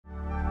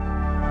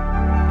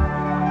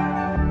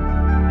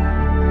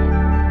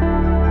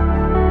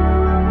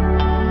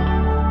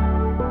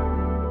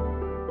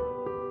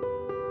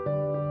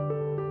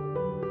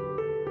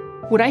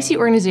What I see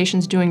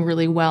organizations doing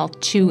really well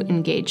to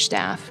engage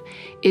staff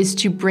is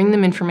to bring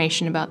them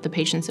information about the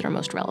patients that are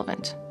most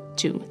relevant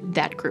to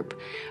that group.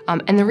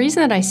 And the reason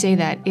that I say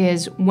that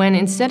is when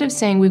instead of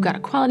saying we've got a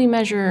quality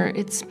measure,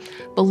 it's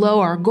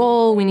below our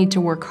goal, we need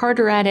to work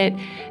harder at it,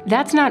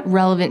 that's not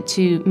relevant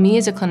to me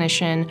as a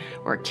clinician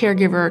or a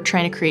caregiver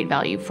trying to create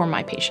value for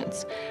my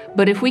patients.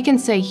 But if we can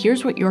say,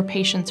 here's what your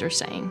patients are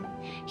saying,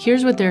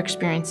 here's what their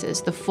experience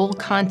is, the full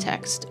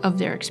context of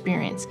their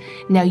experience.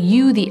 Now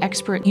you, the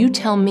expert, you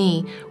tell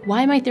me,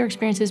 why might their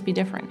experiences be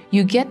different?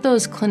 You get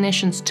those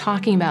clinicians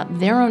talking about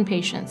their own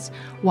patients,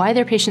 why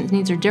their patients'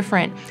 needs are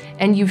different,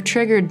 and you've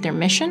triggered their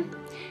mission,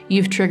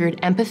 you've triggered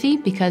empathy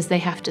because they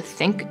have to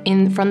think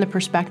from the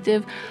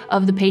perspective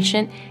of the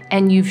patient,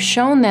 and you've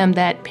shown them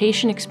that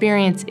patient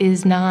experience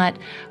is not,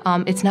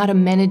 it's not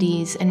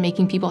amenities and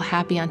making people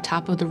happy on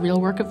top of the real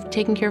work of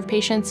taking care of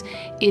patients.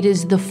 It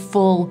is the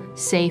full,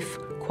 safe,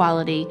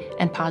 quality,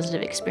 and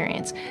positive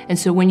experience. And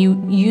so when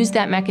you use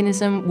that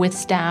mechanism with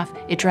staff,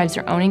 it drives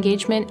their own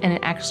engagement and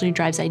it actually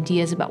drives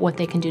ideas about what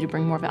they can do to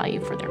bring more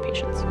value for their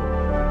patients.